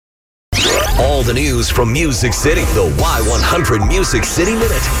All the news from Music City. The Y100 Music City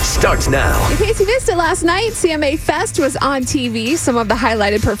Minute starts now. In case you missed it last night, CMA Fest was on TV. Some of the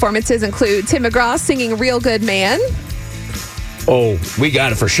highlighted performances include Tim McGraw singing Real Good Man. Oh, we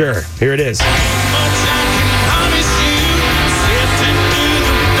got it for sure. Here it is.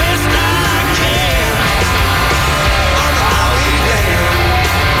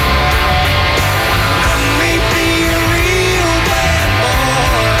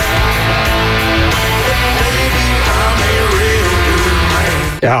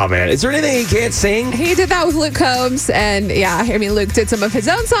 Oh, man. Is there anything he can't sing? He did that with Luke Combs. And yeah, I mean, Luke did some of his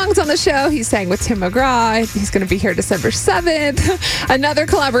own songs on the show. He sang with Tim McGraw. He's going to be here December 7th. Another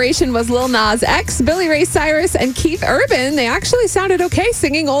collaboration was Lil Nas X, Billy Ray Cyrus, and Keith Urban. They actually sounded okay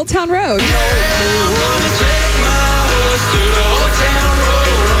singing Old Town Road.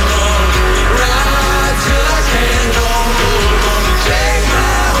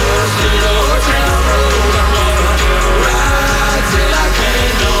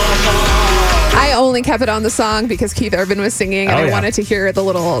 I only kept it on the song because Keith Urban was singing, and I wanted to hear the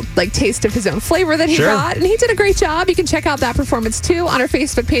little taste of his own flavor that he brought, and he did a great job. You can check out that performance too on our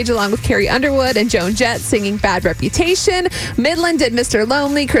Facebook page, along with Carrie Underwood and Joan Jett singing Bad Reputation. Midland did Mr.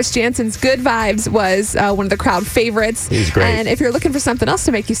 Lonely. Chris Jansen's Good Vibes was one of the crowd favorites. He's great. And if you're looking for something else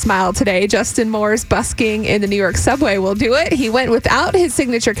to make you smile today, Justin Moore's busking in the New York Subway will do it. He went without his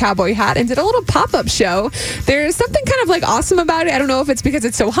signature cowboy hat and did a little pop-up show. There's something kind of awesome about it. I don't know if it's because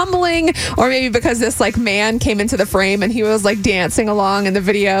it's so humbling, or maybe because this man came into the frame and he was dancing along in the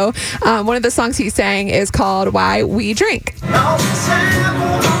video. One of the songs he sang is called Why We Drink.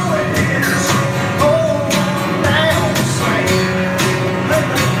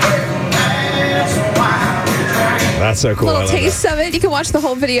 That's so cool. Little taste of it. You can watch the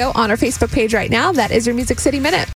whole video on our Facebook page right now. That is your Music City Minute.